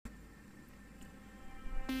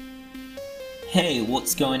Hey,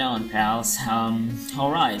 what's going on, pals?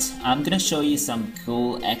 Alright, I'm gonna show you some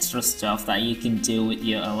cool extra stuff that you can do with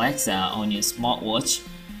your Alexa on your smartwatch.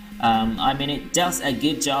 It does a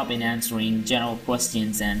good job in answering general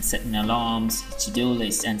questions and setting alarms, to-do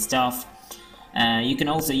lists, and stuff. You can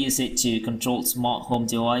also use it to control smart home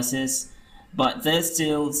devices, but there's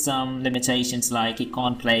still some limitations, like it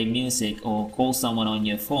can't play music or call someone on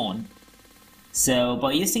your phone. So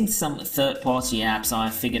by using some third-party apps, I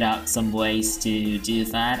figured out some ways to do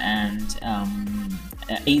that and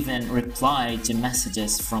even reply to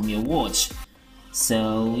messages from your watch.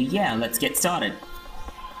 So yeah, let's get started.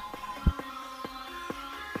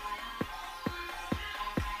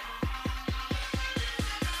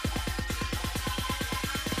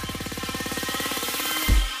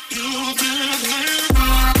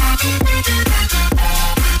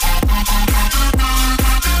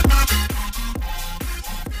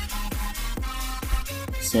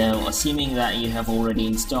 So assuming that you have already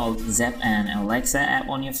installed Zep and Alexa app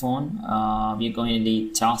on your phone, you're going to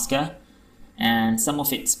need Tasker and some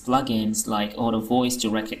of its plugins like Auto Voice to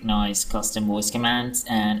recognize custom voice commands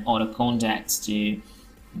and Auto Contacts to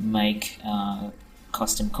make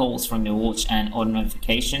custom calls from your watch, and Auto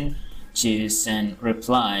Notification to send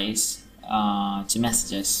replies to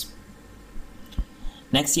messages.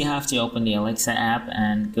 Next, you have to open the Alexa app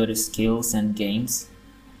and go to Skills and Games.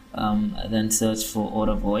 Then search for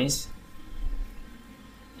Auto Voice,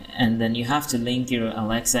 and then you have to link your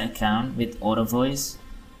Alexa account with Auto Voice.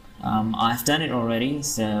 I've done it already,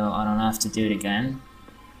 so I don't have to do it again.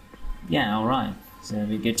 Yeah, alright, so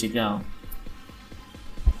we're good to go.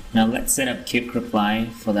 Now let's set up Quick Reply.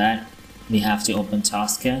 For that, we have to open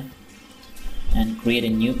Tasker and create a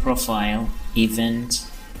new profile, Event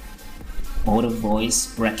Auto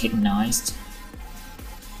Voice Recognized,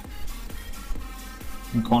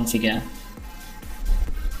 and configure,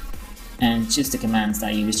 and choose the commands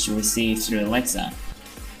that you wish to receive through Alexa.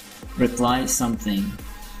 Reply something.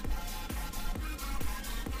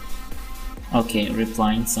 Okay,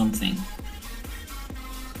 replying something.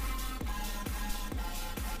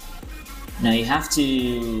 Now you have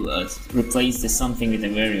to replace the something with a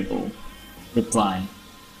variable. Reply.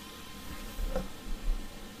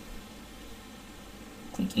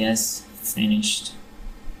 Click yes, finished.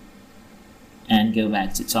 And go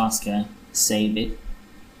back to Tasker, save it,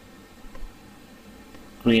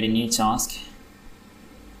 create a new task,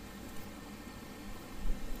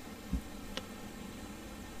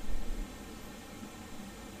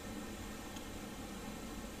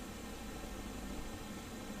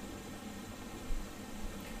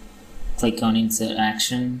 click on Insert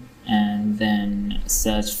Action, and then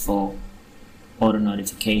search for Auto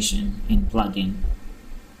Notification in Plugin.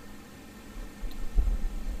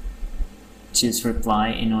 Choose Reply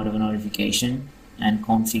in Auto Notification and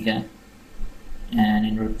configure, and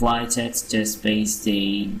in reply text just paste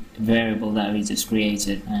the variable that we just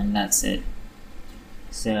created, and that's it.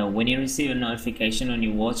 So when you receive a notification on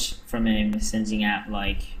your watch from a messaging app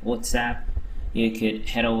like WhatsApp, you could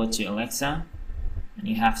head over to Alexa and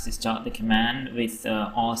you have to start the command with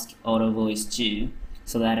ask Auto Voice to,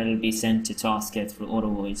 so that it'll be sent to Tasker through Auto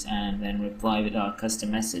Voice and then reply with our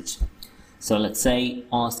custom message. So let's say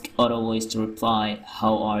ask Auto Voice to reply,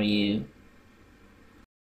 how are you?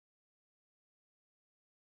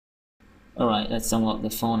 Alright, let's unlock the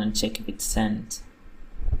phone and check if it's sent.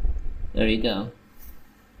 There you go.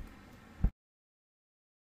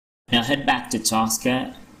 Now head back to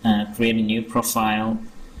Tasker, create a new profile,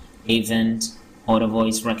 Event Auto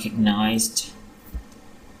Voice Recognized.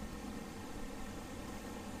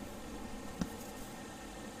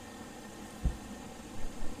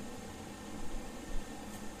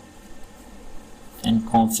 And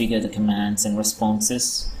configure the commands and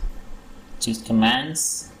responses. Choose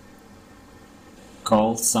commands,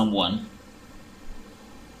 call someone.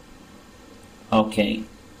 Okay,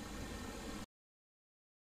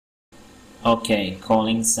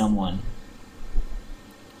 calling someone.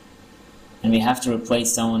 And we have to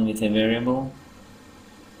replace someone with a variable.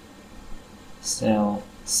 So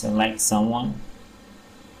select someone,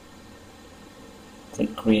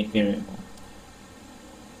 click create variable.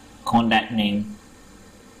 Contact name.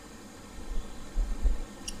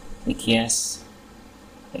 Click yes,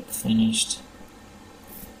 click finished,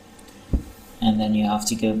 and then you have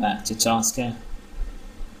to go back to Tasker,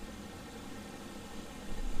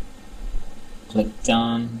 click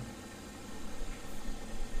done,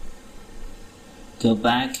 go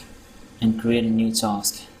back and create a new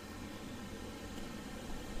task,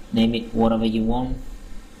 name it whatever you want,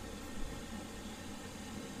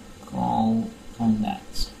 call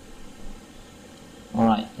contacts.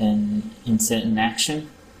 Alright, then insert an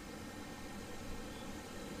action.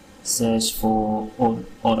 search for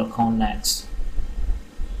auto connects.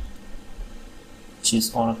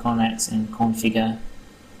 Choose auto connects and configure.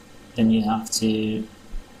 Then you have to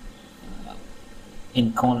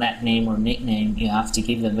in connect name or nickname, you have to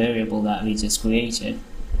give the variable that we just created.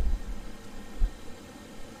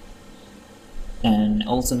 And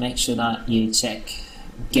also make sure that you check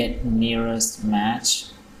get nearest match,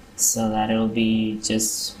 so that it will be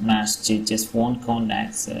just matched to just one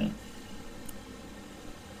contact. So,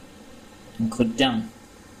 and click done.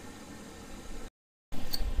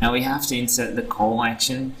 Now we have to insert the call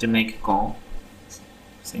action to make a call.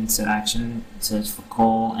 So insert action, search for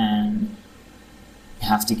call, and you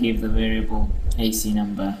have to give the variable AC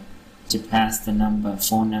number to pass the number,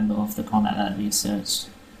 phone number of the contact that we searched.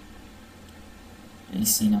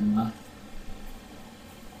 AC number.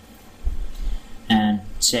 And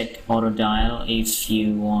check auto dial if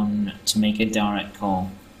you want to make a direct call.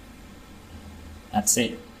 That's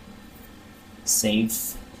it.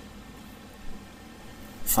 Save.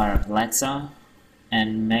 Fire up Alexa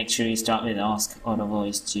and make sure you start with ask auto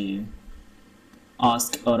voice to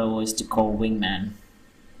call Wingman.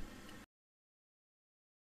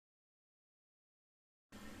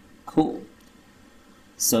 Cool.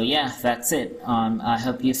 So yeah, that's it. I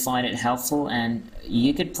hope you find it helpful, and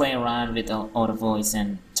you could play around with auto voice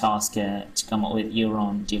and task to come up with your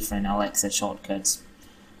own different Alexa shortcuts.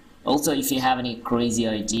 Also, if you have any crazy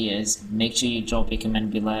ideas, make sure you drop a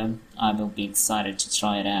comment below. I will be excited to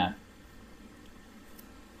try it out.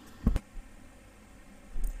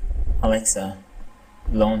 Alexa,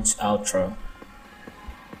 launch outro.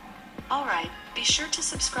 Alright, be sure to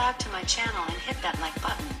subscribe to my channel and hit that like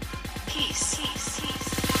button. Peace, peace, peace.